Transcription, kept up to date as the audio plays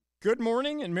Good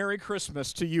morning and Merry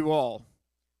Christmas to you all.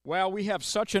 Wow, we have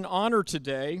such an honor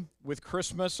today with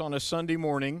Christmas on a Sunday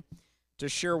morning to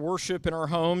share worship in our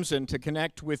homes and to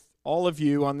connect with all of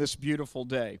you on this beautiful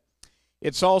day.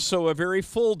 It's also a very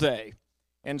full day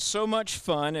and so much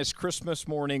fun as Christmas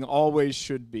morning always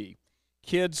should be.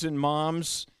 Kids and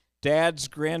moms, dads,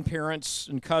 grandparents,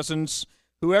 and cousins,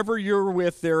 whoever you're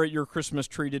with there at your Christmas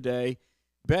tree today,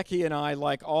 Becky and I,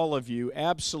 like all of you,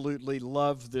 absolutely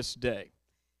love this day.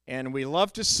 And we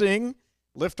love to sing,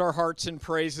 lift our hearts in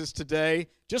praises today.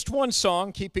 Just one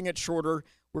song, keeping it shorter.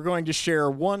 We're going to share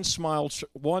One Small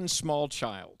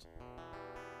Child.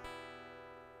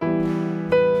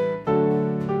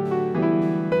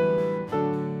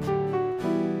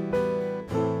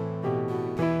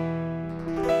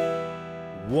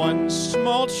 One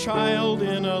small child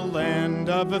in a land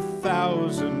of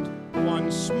 1,000,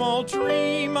 one small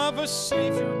dream of a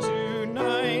Savior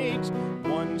tonight,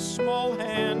 one small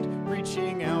hand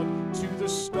reaching out to the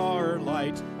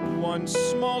starlight, one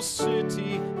small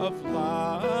city of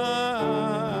light.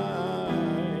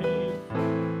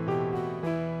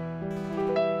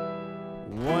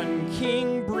 One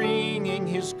king bringing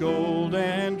his gold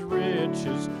and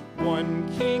riches,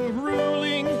 one king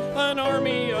ruling an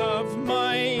army of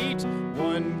might,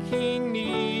 one king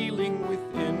kneeling with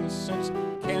incense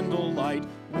candlelight,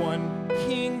 one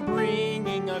king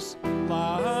bringing us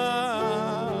life.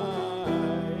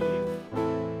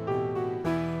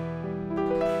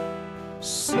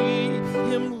 See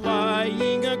him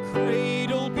lying a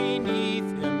cradle beneath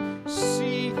him,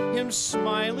 see him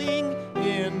smiling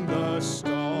in the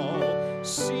stall,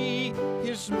 see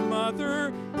his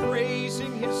mother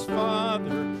praising his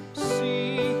father,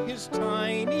 see his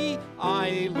tiny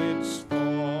eyelids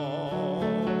fall.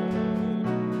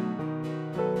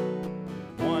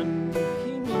 One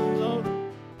king love,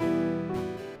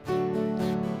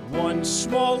 one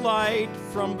small light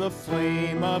from the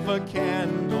flame of a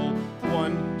candle,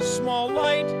 one small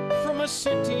light from a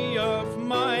city of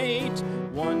might,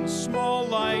 one small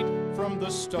light from the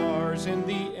stars in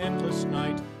the endless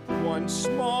night, one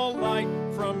small light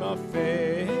from a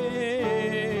face.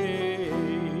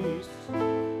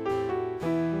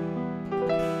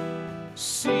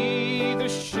 See the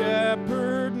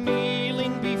shepherd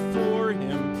kneeling before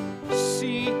him,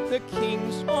 see the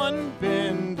king's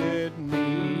unbended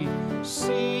knee,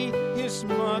 see his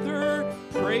mother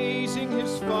praising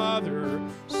his father,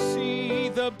 see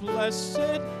the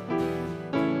blessed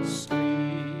sleep.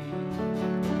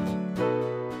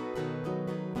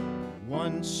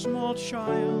 One small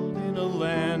child in a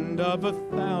land of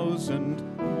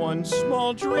 1,000, one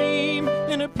small dream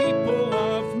in a people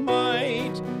of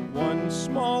might, one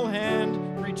small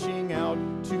hand reaching out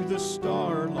to the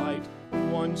starlight,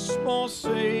 one small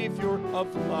Savior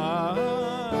of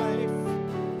life.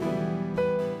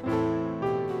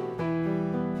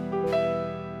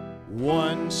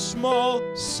 One small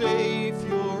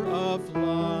Savior of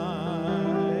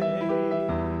life.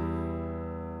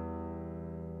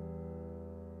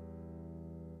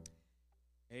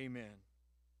 Amen.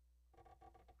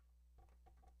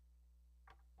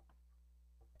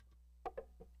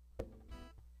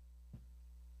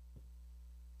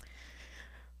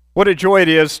 What a joy it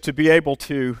is to be able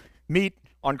to meet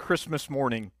on Christmas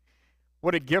morning.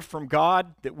 What a gift from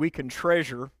God that we can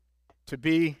treasure to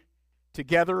be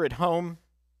together at home,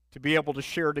 to be able to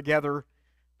share together,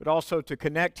 but also to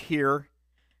connect here,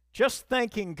 just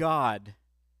thanking God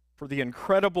for the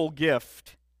incredible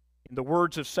gift. In the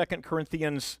words of 2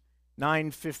 Corinthians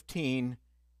 9:15,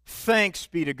 thanks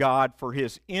be to God for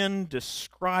his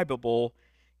indescribable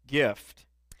gift.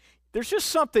 There's just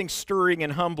something stirring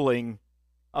and humbling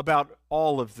about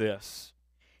all of this.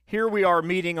 Here we are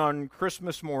meeting on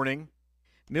Christmas morning.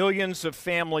 Millions of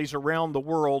families around the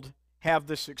world have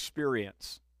this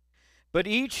experience. But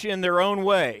each in their own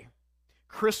way,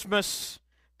 Christmas,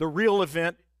 the real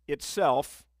event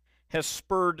itself, has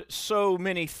spurred so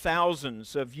many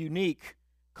thousands of unique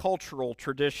cultural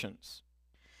traditions.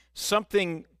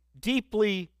 Something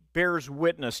deeply bears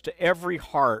witness to every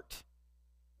heart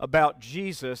about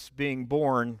Jesus being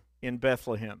born in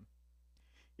Bethlehem.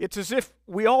 It's as if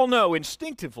we all know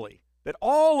instinctively that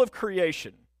all of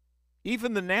creation,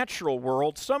 even the natural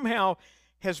world, somehow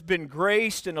has been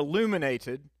graced and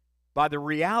illuminated by the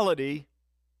reality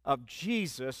of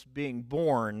Jesus being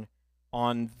born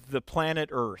on the planet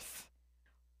Earth.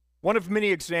 One of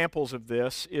many examples of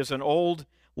this is an old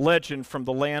legend from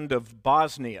the land of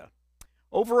Bosnia.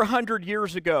 Over 100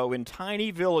 years ago, in tiny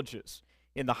villages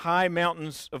in the high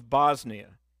mountains of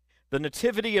Bosnia, the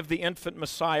nativity of the infant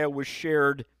Messiah was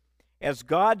shared as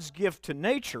God's gift to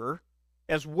nature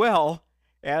as well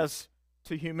as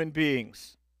to human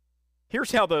beings.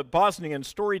 Here's how the Bosnian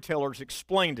storytellers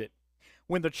explained it.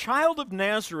 When the child of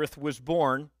Nazareth was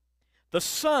born, the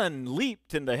sun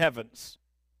leaped in the heavens,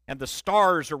 and the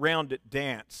stars around it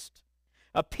danced.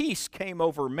 A peace came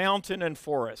over mountain and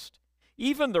forest.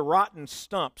 Even the rotten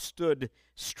stump stood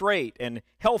straight and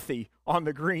healthy on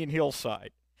the green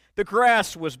hillside. The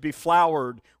grass was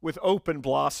beflowered with open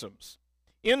blossoms.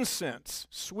 Incense,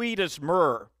 sweet as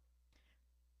myrrh,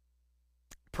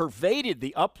 pervaded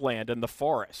the upland and the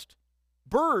forest.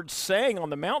 Birds sang on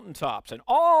the mountaintops, and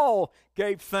all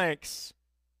gave thanks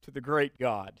to the great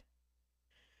God.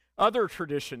 Other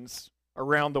traditions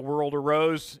around the world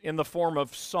arose in the form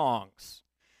of songs,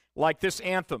 like this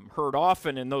anthem heard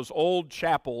often in those old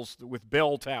chapels with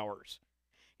bell towers.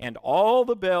 And all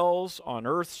the bells on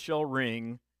earth shall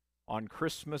ring on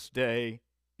Christmas Day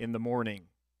in the morning.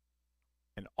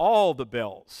 And all the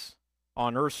bells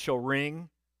on earth shall ring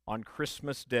on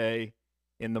Christmas Day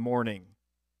in the morning.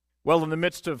 Well, in the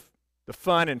midst of the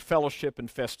fun and fellowship and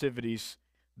festivities,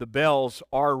 the bells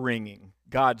are ringing.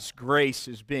 God's grace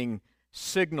is being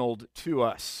signaled to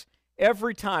us.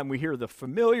 Every time we hear the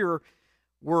familiar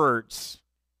words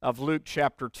of Luke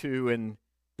chapter 2 and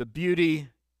the beauty,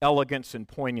 elegance, and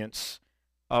poignance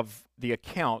of the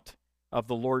account of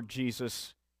the Lord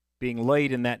Jesus being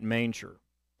laid in that manger.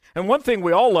 And one thing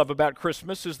we all love about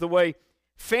Christmas is the way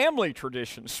family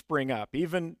traditions spring up,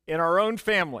 even in our own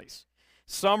families.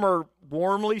 Some are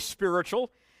warmly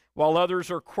spiritual, while others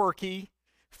are quirky,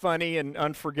 funny, and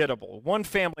unforgettable. One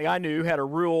family I knew had a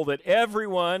rule that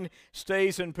everyone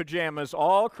stays in pajamas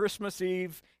all Christmas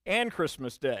Eve and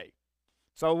Christmas Day.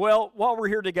 So, well, while we're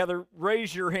here together,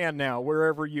 raise your hand now,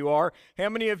 wherever you are. How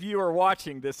many of you are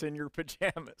watching this in your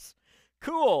pajamas?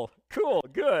 Cool,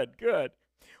 good.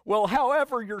 Well,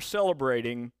 however you're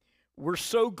celebrating, we're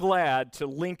so glad to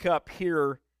link up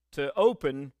here to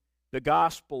open the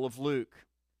Gospel of Luke.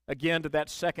 Again, to that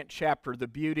second chapter, the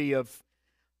beauty of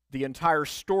the entire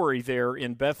story there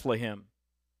in Bethlehem.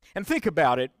 And think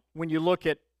about it when you look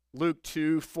at Luke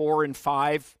 2, 4, and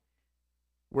 5,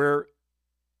 where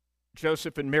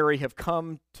Joseph and Mary have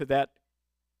come to that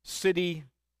city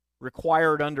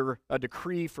required under a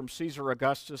decree from Caesar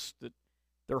Augustus that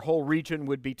their whole region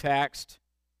would be taxed.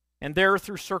 And there,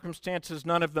 through circumstances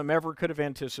none of them ever could have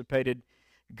anticipated,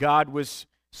 God was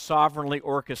sovereignly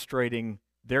orchestrating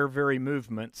their very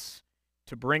movements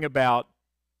to bring about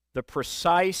the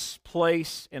precise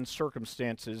place and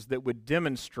circumstances that would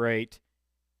demonstrate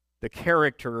the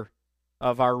character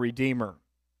of our Redeemer.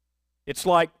 It's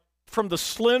like from the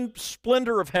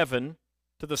splendor of heaven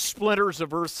to the splendors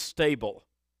of earth's stable,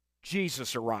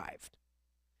 Jesus arrived.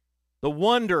 The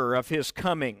wonder of his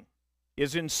coming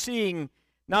is in seeing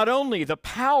not only the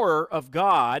power of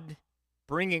God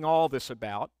bringing all this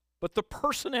about, but the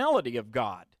personality of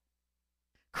God.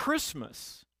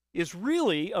 Christmas is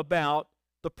really about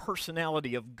the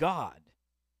personality of God.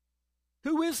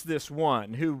 Who is this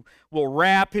one who will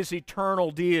wrap his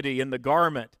eternal deity in the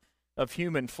garment of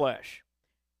human flesh?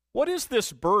 What is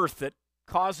this birth that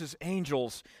causes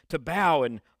angels to bow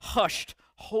in hushed,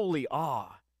 holy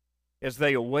awe as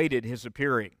they awaited his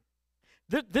appearing?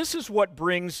 This is what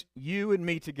brings you and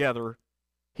me together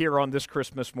here on this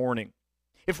Christmas morning.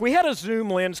 If we had a zoom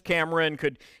lens camera and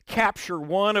could capture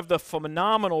one of the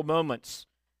phenomenal moments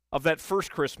of that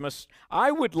first Christmas,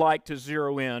 I would like to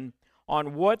zero in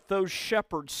on what those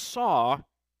shepherds saw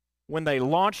when they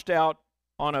launched out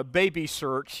on a baby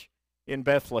search in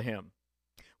Bethlehem.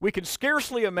 We can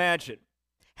scarcely imagine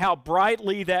how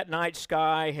brightly that night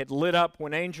sky had lit up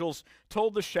when angels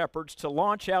told the shepherds to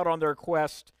launch out on their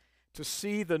quest to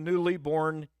see the newly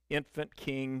born infant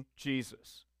King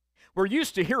Jesus. We're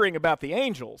used to hearing about the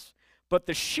angels, but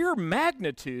the sheer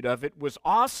magnitude of it was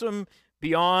awesome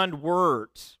beyond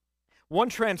words. One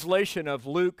translation of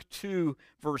Luke 2,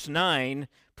 verse 9,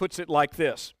 puts it like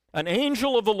this: An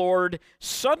angel of the Lord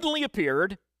suddenly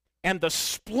appeared, and the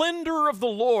splendor of the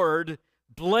Lord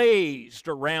blazed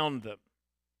around them.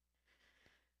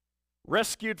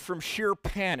 Rescued from sheer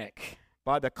panic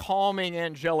by the calming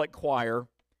angelic choir,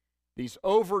 these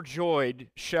overjoyed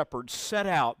shepherds set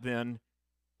out then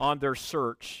on their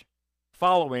search,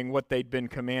 following what they'd been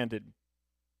commanded.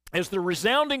 As the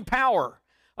resounding power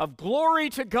of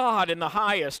glory to God in the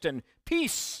highest and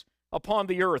peace upon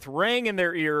the earth rang in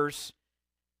their ears,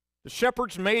 the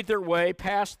shepherds made their way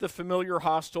past the familiar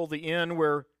hostel, the inn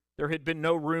where there had been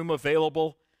no room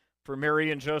available for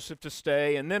Mary and Joseph to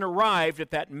stay, and then arrived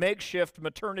at that makeshift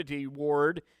maternity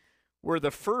ward where the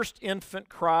first infant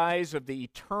cries of the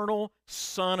eternal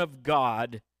Son of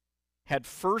God had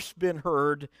first been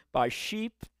heard by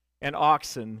sheep and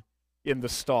oxen in the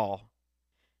stall.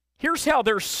 Here's how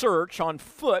their search on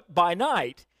foot by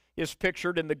night is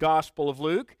pictured in the Gospel of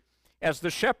Luke as the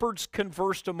shepherds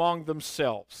conversed among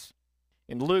themselves.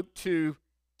 In Luke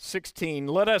 2:16,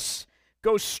 let us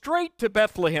go straight to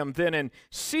Bethlehem then and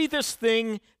see this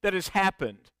thing that has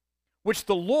happened, which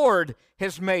the Lord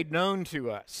has made known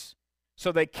to us.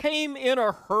 So they came in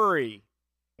a hurry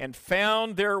and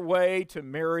found their way to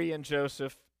Mary and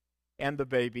Joseph and the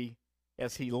baby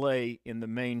as he lay in the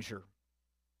manger.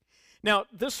 Now,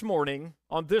 this morning,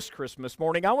 on this Christmas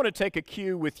morning, I want to take a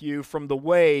cue with you from the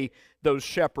way those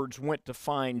shepherds went to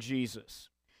find Jesus.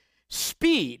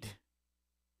 Speed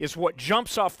is what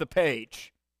jumps off the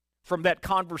page from that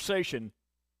conversation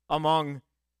among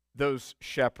those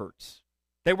shepherds.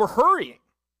 They were hurrying.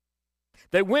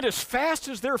 They went as fast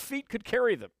as their feet could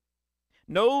carry them.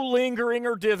 No lingering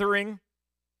or dithering.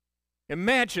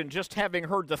 Imagine just having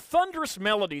heard the thunderous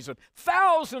melodies of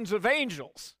thousands of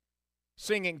angels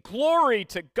singing glory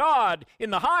to God in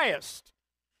the highest.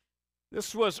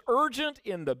 This was urgent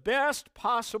in the best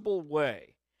possible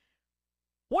way.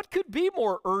 What could be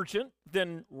more urgent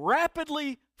than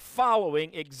rapidly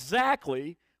following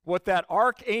exactly what that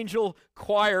archangel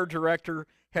choir director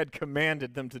had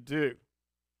commanded them to do?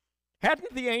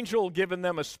 Hadn't the angel given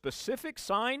them a specific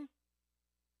sign?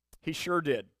 He sure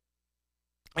did.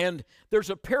 And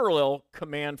there's a parallel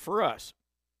command for us.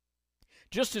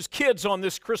 Just as kids on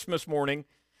this Christmas morning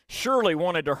surely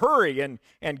wanted to hurry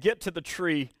and get to the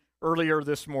tree earlier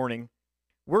this morning,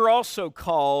 we're also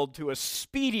called to a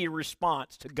speedy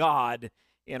response to God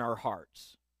in our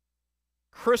hearts.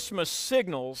 Christmas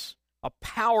signals a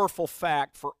powerful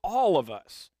fact for all of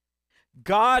us.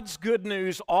 God's good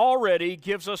news already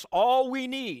gives us all we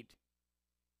need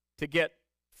to get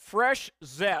fresh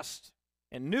zest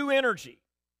and new energy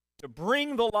to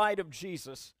bring the light of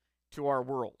Jesus to our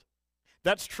world.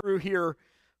 That's true here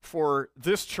for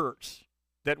this church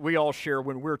that we all share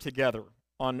when we're together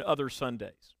on other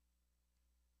Sundays.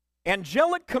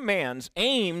 Angelic commands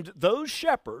aimed those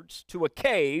shepherds to a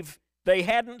cave they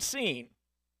hadn't seen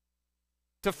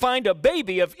to find a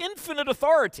baby of infinite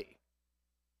authority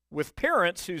with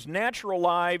parents whose natural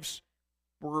lives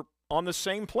were on the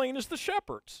same plane as the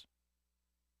shepherds.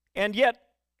 And yet,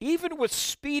 even with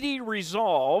speedy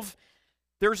resolve,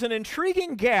 there's an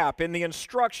intriguing gap in the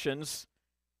instructions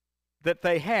that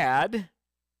they had,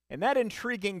 and that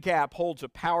intriguing gap holds a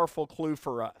powerful clue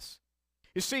for us.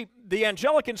 You see, the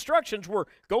angelic instructions were,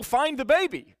 go find the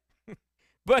baby.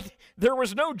 But there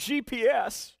was no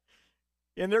GPS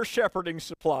in their shepherding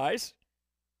supplies.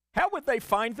 How would they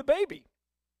find the baby?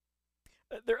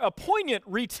 A poignant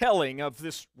retelling of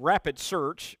this rapid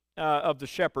search of the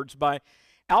shepherds by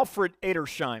Alfred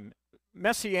Edersheim,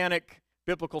 messianic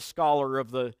biblical scholar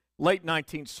of the late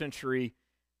 19th century,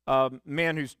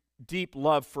 man whose deep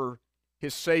love for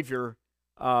his Savior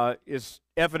is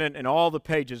evident in all the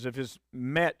pages of his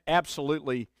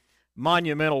absolutely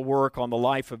monumental work on the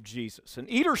life of Jesus. And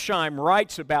Edersheim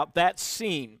writes about that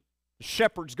scene, the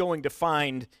shepherds going to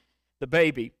find the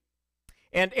baby.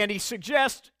 And he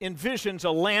envisions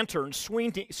a lantern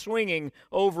swinging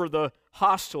over the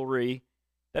hostelry,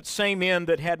 that same inn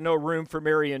that had no room for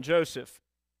Mary and Joseph.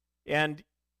 And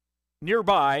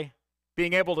nearby,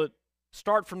 being able to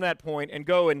start from that point and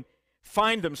go and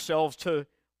find themselves to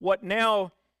what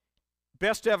now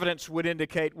best evidence would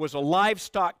indicate was a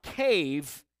livestock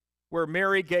cave where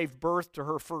Mary gave birth to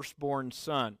her firstborn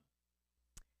son.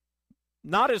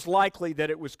 Not as likely that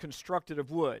it was constructed of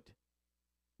wood.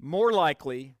 More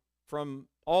likely, from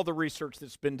all the research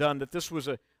that's been done, that this was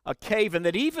a cave, and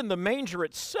that even the manger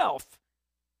itself,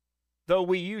 though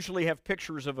we usually have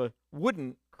pictures of a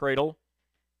wooden cradle,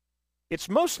 it's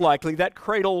most likely that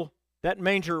cradle, that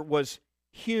manger, was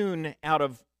hewn out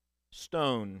of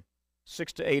stone,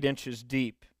 6 to 8 inches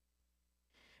deep.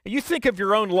 You think of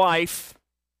your own life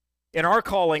in our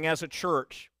calling as a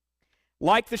church.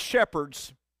 Like the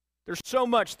shepherds, there's so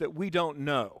much that we don't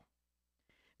know.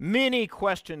 Many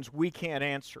questions we can't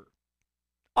answer.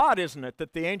 Odd, isn't it,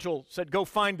 that the angel said, go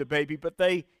find the baby, but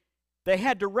they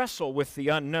had to wrestle with the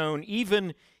unknown,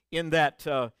 even in that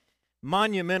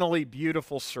monumentally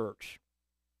beautiful search.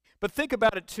 But think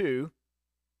about it too,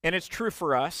 and it's true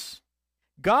for us.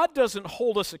 God doesn't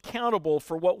hold us accountable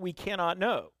for what we cannot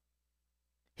know.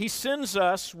 He sends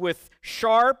us with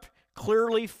sharp,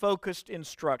 clearly focused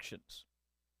instructions.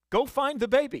 Go find the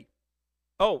baby.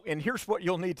 Oh, and here's what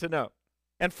you'll need to know.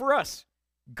 And for us,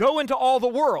 go into all the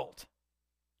world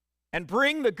and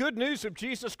bring the good news of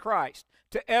Jesus Christ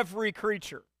to every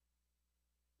creature.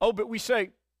 Oh, but we say,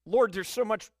 Lord, there's so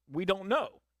much we don't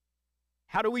know.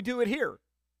 How do we do it here?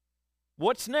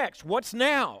 What's next? What's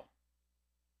now?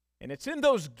 And it's in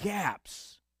those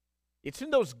gaps. It's in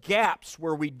those gaps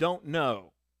where we don't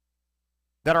know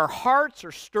that our hearts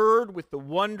are stirred with the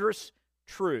wondrous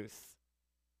truth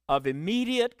of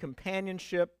immediate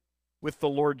companionship with the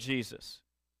Lord Jesus.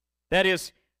 That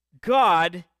is,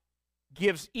 God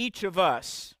gives each of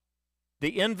us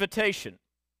the invitation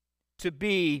to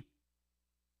be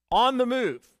on the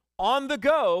move, on the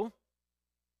go,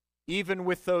 even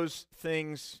with those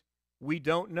things we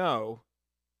don't know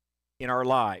in our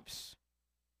lives.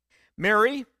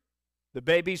 Mary, the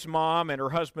baby's mom, and her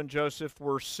husband Joseph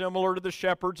were similar to the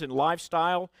shepherds in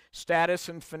lifestyle, status,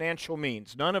 and financial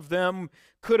means. None of them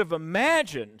could have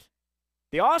imagined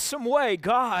the awesome way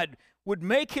God would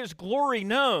make his glory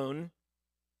known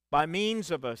by means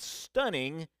of a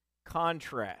stunning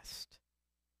contrast.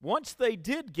 Once they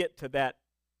did get to that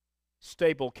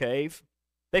stable cave,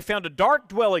 they found a dark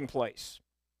dwelling place,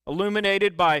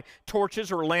 illuminated by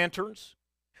torches or lanterns,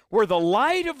 where the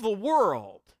light of the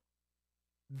world,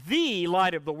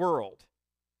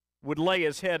 would lay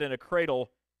his head in a cradle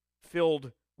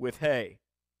filled with hay.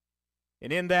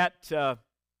 And in that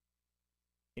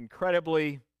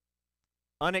incredibly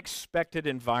unexpected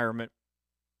environment,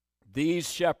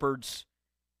 these shepherds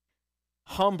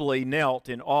humbly knelt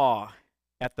in awe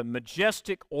at the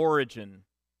majestic origin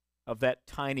of that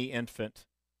tiny infant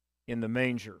in the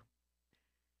manger.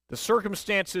 The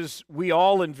circumstances we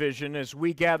all envision as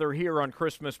we gather here on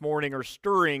Christmas morning are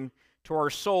stirring to our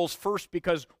souls, first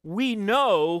because we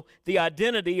know the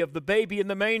identity of the baby in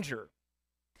the manger.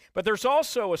 But there's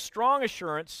also a strong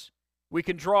assurance we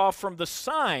can draw from the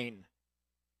sign,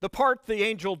 the part the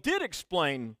angel did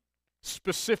explain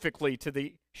specifically to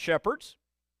the shepherds.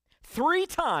 3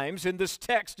 times in this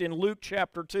text in Luke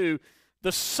chapter 2,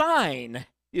 the sign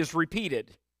is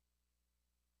repeated.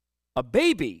 A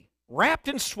baby wrapped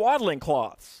in swaddling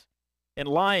cloths and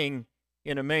lying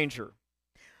in a manger.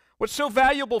 What's so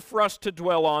valuable for us to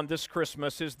dwell on this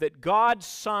Christmas is that God's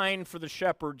sign for the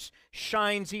shepherds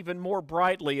shines even more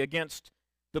brightly against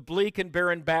the bleak and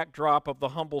barren backdrop of the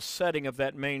humble setting of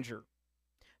that manger.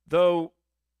 Though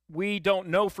we don't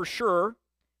know for sure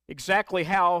exactly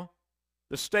how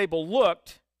the stable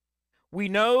looked, we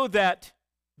know that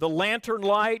the lantern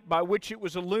light by which it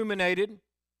was illuminated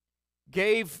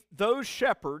gave those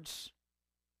shepherds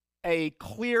a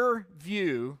clear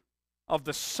view of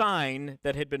the sign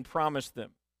that had been promised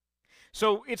them.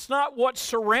 So it's not what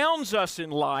surrounds us in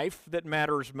life that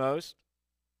matters most,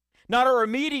 not our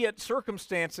immediate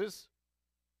circumstances,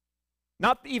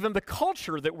 not even the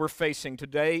culture that we're facing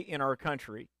today in our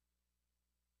country.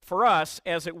 For us,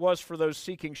 as it was for those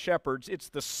seeking shepherds, it's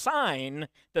the sign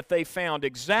that they found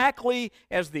exactly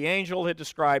as the angel had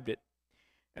described it.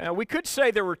 We could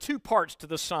say there were 2 parts to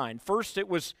the sign. First, it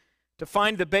was to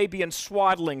find the baby in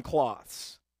swaddling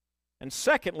cloths. And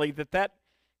secondly, that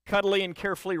cuddly and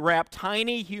carefully wrapped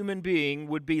tiny human being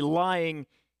would be lying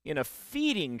in a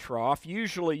feeding trough,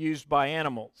 usually used by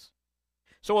animals.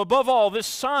 So above all, this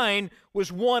sign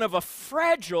was one of a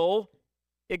fragile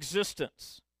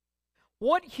existence.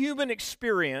 What human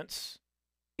experience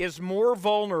is more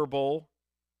vulnerable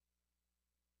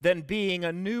than being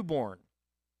a newborn?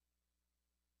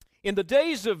 In the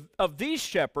days of these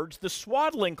shepherds, the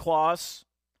swaddling cloths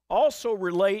also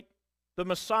relate the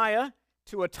Messiah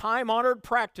to a time-honored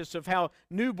practice of how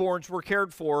newborns were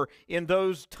cared for in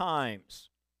those times.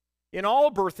 In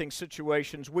all birthing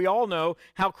situations, we all know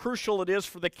how crucial it is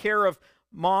for the care of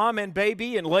mom and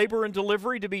baby in labor and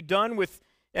delivery to be done with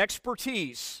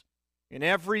expertise in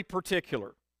every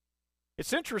particular.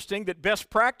 It's interesting that best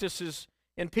practices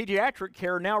in pediatric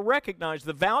care now recognize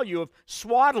the value of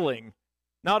swaddling,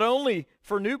 not only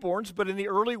for newborns, but in the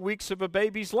early weeks of a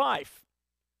baby's life.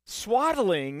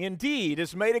 Swaddling, indeed,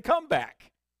 has made a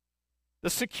comeback. The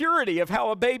security of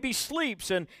how a baby sleeps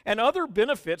and other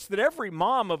benefits that every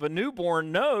mom of a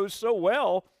newborn knows so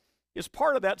well is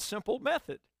part of that simple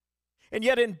method. And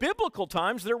yet in biblical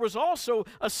times, there was also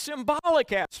a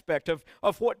symbolic aspect of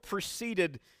what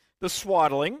preceded the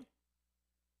swaddling.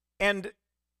 And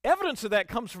evidence of that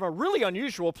comes from a really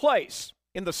unusual place.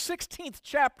 In the 16th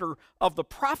chapter of the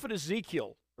prophet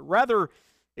Ezekiel, a rather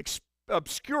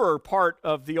obscure part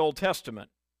of the Old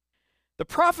Testament, the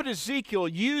prophet Ezekiel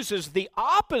uses the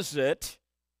opposite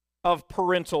of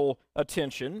parental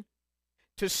attention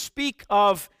to speak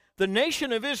of the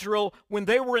nation of Israel when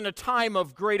they were in a time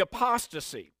of great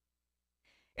apostasy,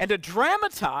 and to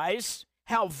dramatize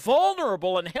how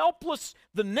vulnerable and helpless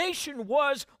the nation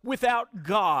was without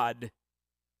God.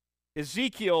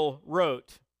 Ezekiel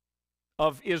wrote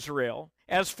of Israel,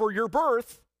 "As for your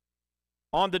birth,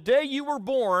 on the day you were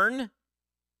born,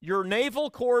 your navel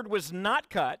cord was not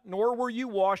cut, nor were you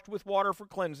washed with water for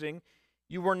cleansing.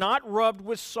 You were not rubbed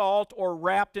with salt or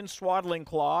wrapped in swaddling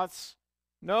cloths.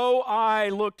 No eye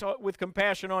looked with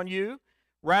compassion on you.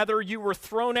 Rather, you were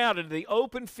thrown out into the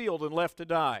open field and left to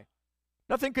die.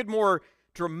 Nothing could more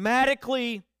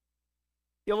dramatically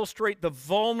illustrate the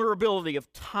vulnerability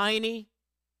of tiny,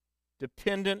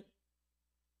 dependent,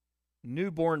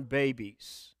 newborn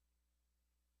babies.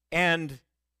 And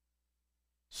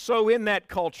so in that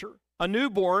culture, a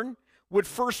newborn would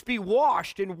first be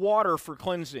washed in water for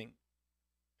cleansing,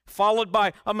 followed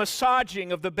by a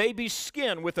massaging of the baby's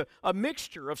skin with a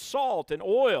mixture of salt and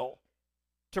oil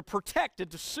to protect and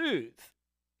to soothe.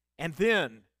 And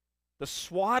then the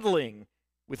swaddling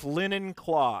with linen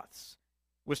cloths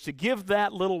was to give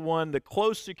that little one the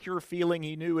close, secure feeling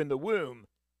he knew in the womb.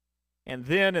 And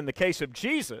then, in the case of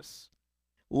Jesus,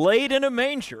 laid in a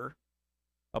manger,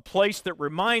 a place that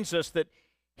reminds us that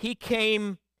he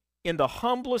came in the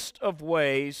humblest of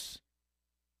ways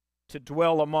to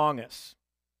dwell among us.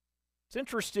 It's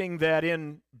interesting that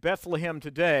in Bethlehem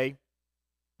today,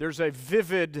 there's a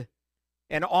vivid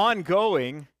and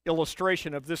ongoing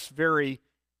illustration of this very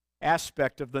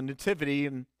aspect of the Nativity,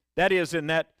 and that is in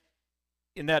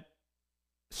that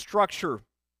structure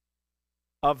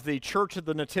of the Church of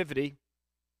the Nativity,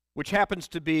 which happens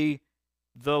to be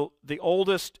the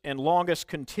oldest and longest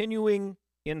continuing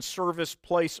in service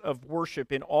place of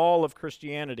worship in all of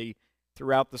Christianity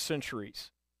throughout the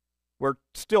centuries, where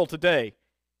still today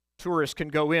tourists can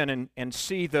go in and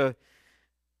see the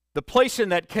place in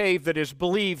that cave that is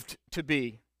believed to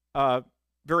be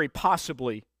very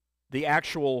possibly the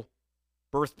actual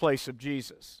birthplace of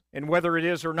Jesus. And whether it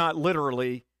is or not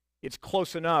literally, it's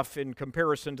close enough in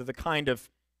comparison to the kind of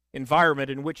environment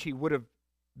in which he would have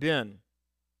been.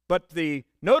 But the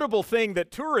notable thing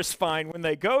that tourists find when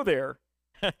they go there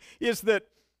is that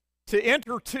to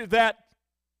enter to that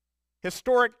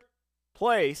historic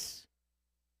place,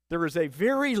 there is a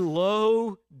very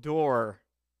low door.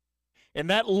 And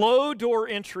that low door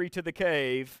entry to the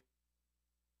cave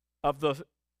of the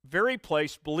very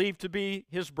place believed to be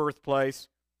his birthplace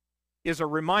is a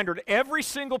reminder to every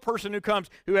single person who comes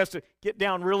who has to get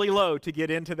down really low to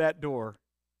get into that door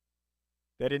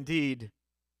that indeed,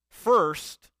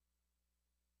 first,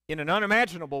 in an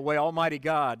unimaginable way, Almighty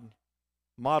God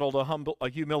modeled a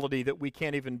humility that we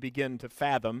can't even begin to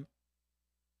fathom.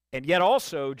 And yet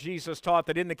also, Jesus taught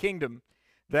that in the kingdom,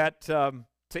 that to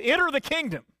enter the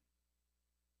kingdom,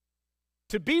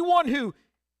 to be one who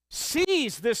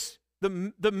sees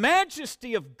the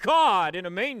majesty of God in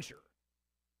a manger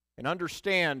and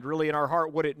understand really in our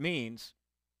heart what it means,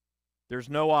 there's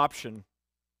no option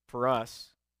for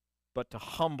us but to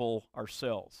humble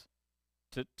ourselves,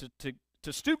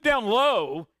 to stoop down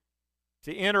low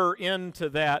to enter into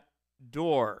that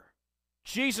door.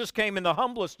 Jesus came in the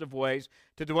humblest of ways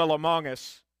to dwell among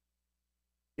us.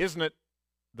 Isn't it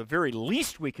the very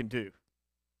least we can do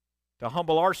to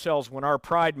humble ourselves when our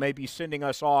pride may be sending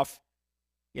us off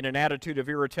in an attitude of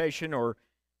irritation or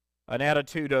an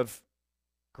attitude of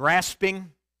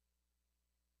grasping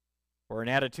or an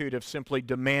attitude of simply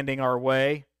demanding our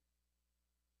way?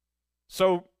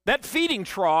 So that feeding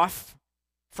trough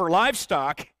for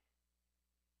livestock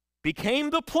became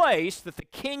the place that the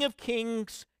King of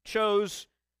Kings chose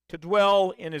to dwell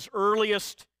in his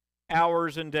earliest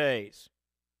hours and days.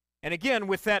 And again,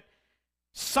 with that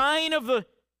sign of the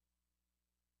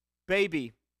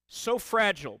baby, so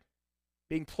fragile,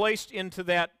 being placed into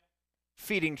that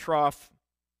feeding trough,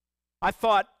 I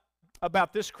thought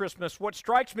about this Christmas, what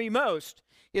strikes me most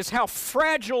is how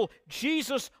fragile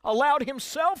Jesus allowed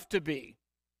himself to be.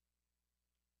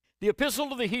 The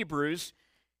Epistle to the Hebrews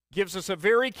gives us a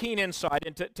very keen insight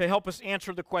into to help us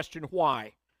answer the question,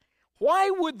 why? Why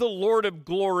would the Lord of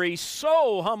glory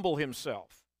so humble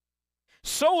himself,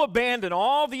 so abandon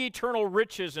all the eternal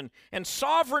riches and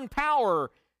sovereign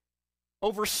power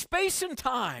over space and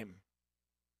time,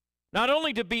 not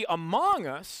only to be among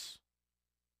us,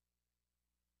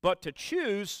 but to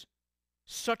choose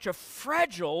such a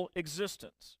fragile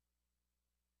existence?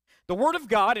 The Word of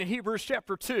God in Hebrews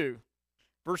chapter 2,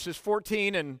 verses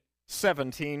 14 and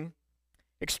 17,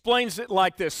 explains it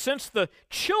like this: since the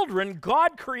children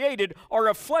God created are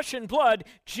of flesh and blood,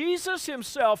 Jesus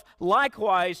himself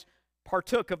likewise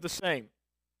partook of the same.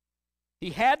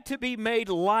 He had to be made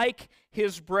like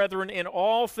his brethren in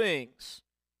all things,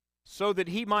 so that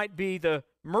he might be the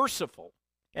merciful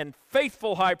and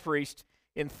faithful high priest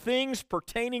in things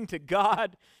pertaining to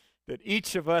God that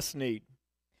each of us need.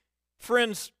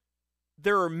 Friends,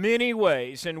 there are many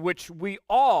ways in which we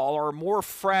all are more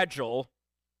fragile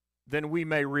than we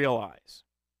may realize.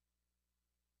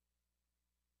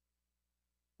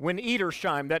 When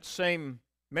Edersheim, that same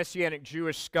Messianic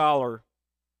Jewish scholar,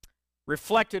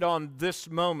 reflected on this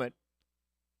moment,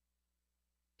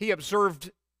 he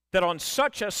observed that on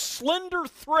such a slender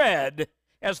thread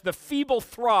as the feeble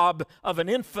throb of an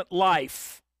infant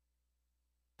life,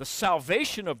 the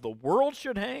salvation of the world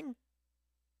should hang,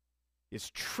 is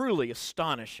truly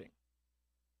astonishing.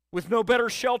 With no better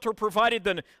shelter provided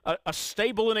than a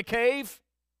stable in a cave,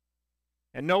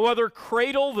 and no other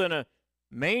cradle than a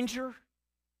manger,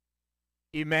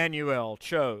 Emmanuel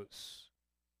chose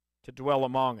to dwell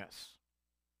among us.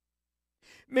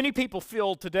 Many people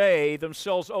feel today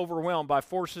themselves overwhelmed by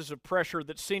forces of pressure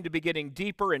that seem to be getting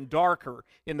deeper and darker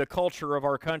in the culture of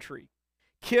our country.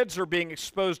 Kids are being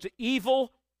exposed to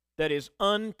evil that is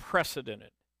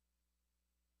unprecedented.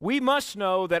 We must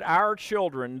know that our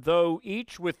children, though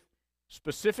each with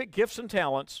specific gifts and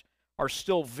talents, are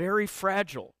still very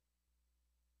fragile.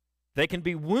 They can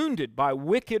be wounded by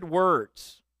wicked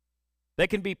words. They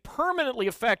can be permanently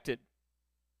affected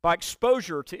by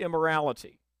exposure to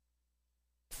immorality.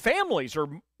 Families are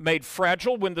made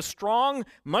fragile when the strong,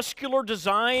 muscular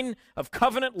design of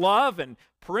covenant love and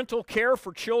parental care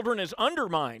for children is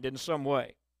undermined in some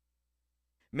way.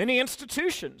 Many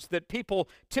institutions that people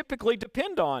typically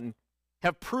depend on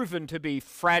have proven to be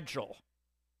fragile.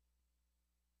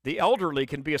 The elderly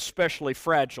can be especially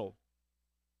fragile.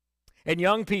 And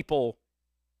young people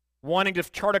wanting to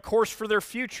chart a course for their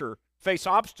future face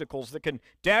obstacles that can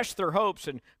dash their hopes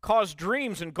and cause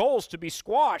dreams and goals to be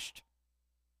squashed.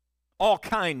 All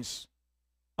kinds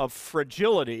of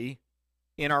fragility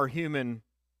in our human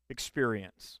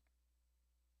experience.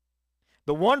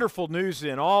 The wonderful news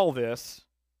in all this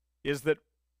is that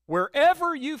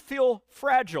wherever you feel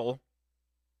fragile,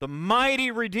 the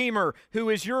mighty Redeemer, who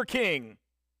is your King,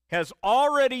 has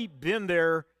already been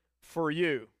there for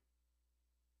you.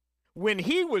 When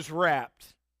he was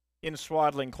wrapped in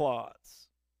swaddling cloths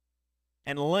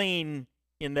and lain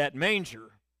in that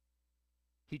manger,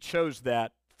 he chose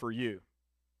that for you.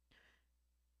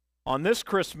 On this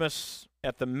Christmas,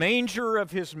 at the manger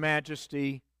of His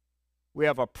Majesty, we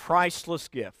have a priceless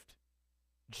gift.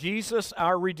 Jesus,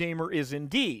 our Redeemer, is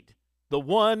indeed the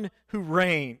one who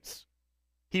reigns.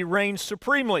 He reigns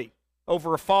supremely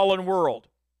over a fallen world.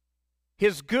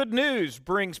 His good news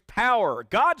brings power,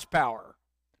 God's power,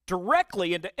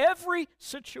 directly into every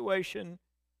situation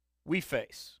we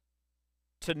face.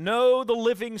 To know the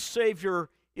living Savior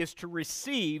is to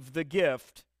receive the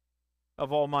gift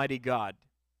of Almighty God.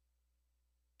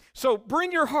 So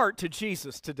bring your heart to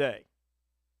Jesus today.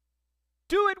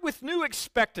 Do it with new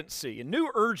expectancy and new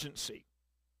urgency.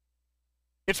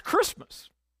 It's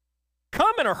Christmas.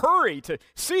 Come in a hurry to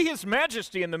see His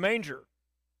Majesty in the manger.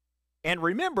 And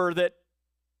remember that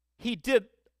He did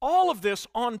all of this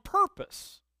on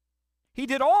purpose. He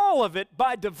did all of it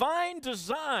by divine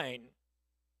design.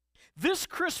 This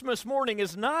Christmas morning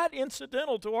is not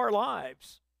incidental to our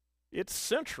lives. It's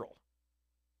central.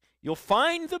 You'll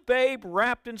find the babe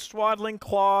wrapped in swaddling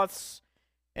cloths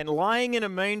and lying in a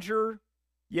manger.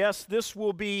 Yes, this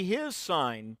will be His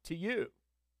sign to you.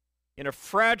 In a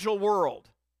fragile world,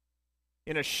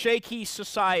 in a shaky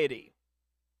society,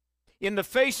 in the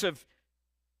face of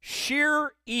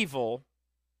sheer evil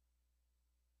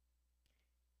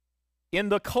in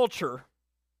the culture,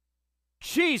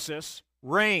 Jesus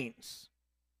reigns.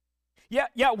 Yeah,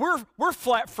 we're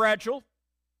fragile.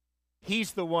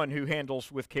 He's the one who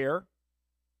handles with care.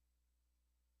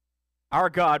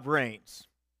 Our God reigns.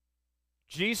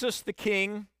 Jesus the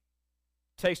King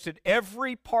tasted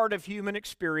every part of human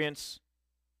experience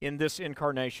in this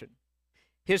incarnation.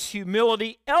 His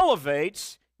humility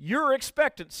elevates your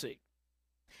expectancy.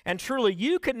 And truly,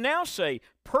 you can now say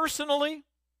personally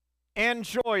and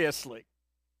joyously,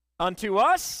 unto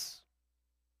us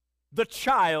the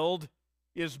child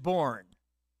is born.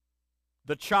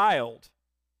 The child,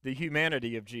 the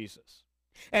humanity of Jesus.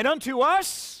 And unto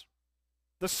us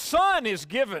the Son is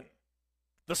given.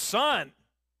 The Son,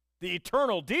 the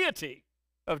eternal deity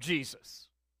of Jesus.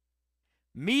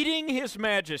 Meeting His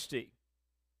Majesty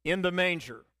in the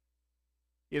manger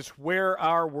is where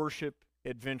our worship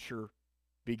adventure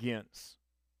begins.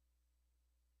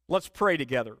 Let's pray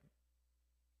together.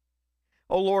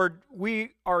 Oh Lord,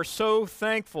 we are so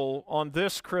thankful on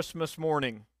this Christmas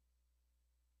morning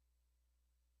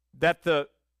that the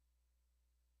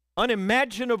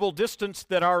unimaginable distance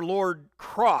that our Lord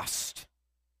crossed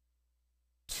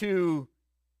to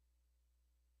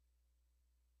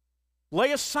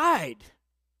lay aside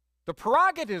the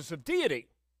prerogatives of deity,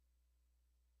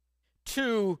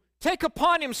 to take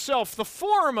upon Himself the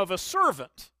form of a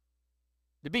servant,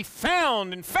 to be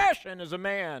found in fashion as a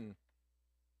man,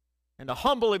 and to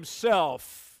humble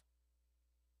Himself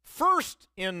first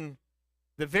in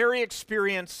the very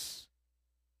experience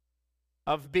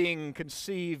of being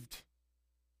conceived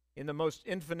in the most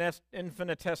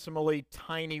infinitesimally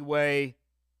tiny way,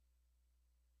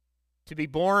 to be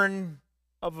born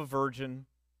of a virgin,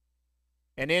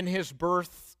 and in his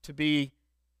birth to be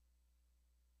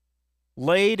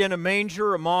laid in a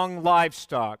manger among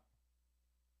livestock,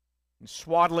 and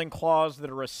swaddling cloths that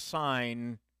are a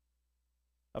sign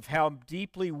of how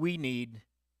deeply we need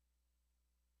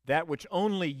that which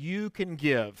only you can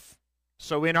give.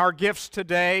 So in our gifts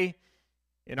today,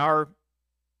 in our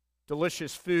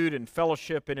delicious food and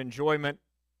fellowship and enjoyment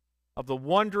of the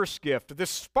wondrous gift of this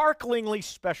sparklingly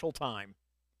special time,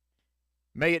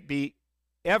 may it be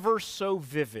ever so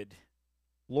vivid,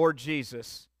 Lord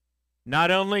Jesus.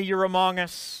 Not only you're among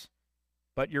us,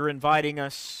 but you're inviting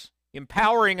us,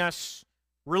 empowering us,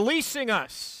 releasing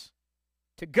us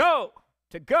to go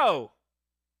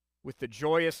with the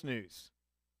joyous news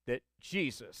that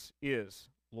Jesus is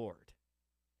Lord.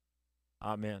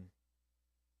 Amen.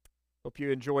 Hope you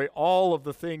enjoy all of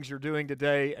the things you're doing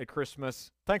today at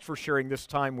Christmas. Thanks for sharing this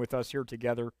time with us here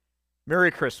together.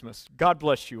 Merry Christmas. God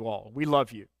bless you all. We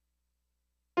love you.